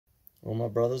Well, my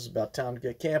brothers, it's about time to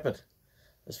get camping.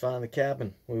 Let's find the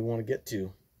cabin we want to get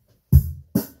to.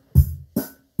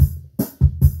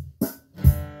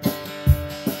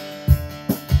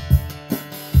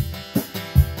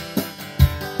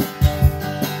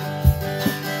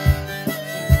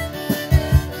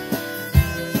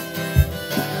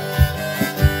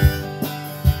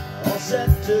 All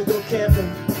set to go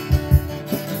camping.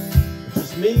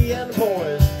 Just me and the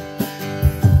boys.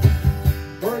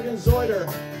 Bergen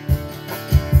Zoider,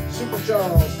 Super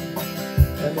Charles,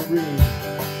 and the Reed.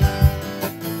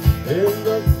 It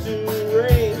looked to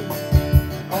rain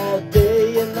all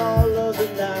day and all of the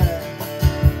night,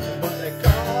 but they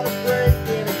caught a break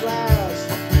in the clouds.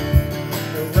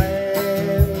 It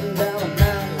ran down a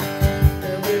mountain,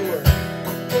 and we were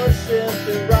pushing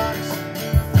through rocks,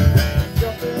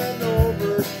 jumping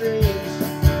over streams,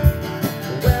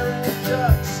 wearing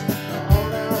chucks on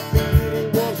our feet. It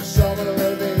was the summer of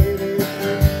 '83.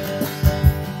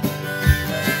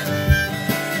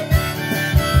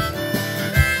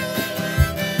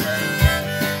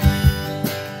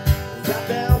 Got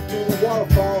down to the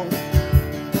waterfall,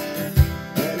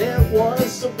 and it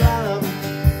was sublime.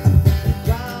 We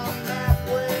climbed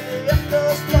halfway up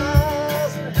those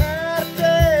falls and had a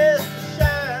taste of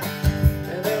shine.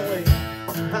 And then we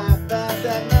hiked back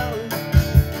that mountain,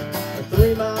 and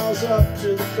 3 miles up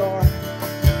to the car.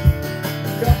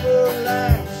 A couple of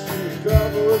laps and a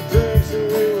couple of drinks, and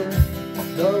we were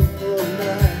done for the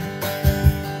night.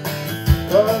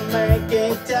 But a man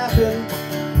came tapping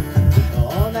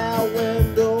on our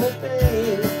window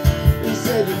pane. He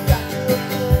said, "You got to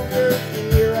move your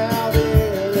gear out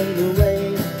in the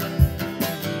rain."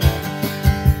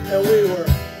 And we were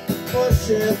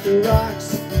pushing through rocks,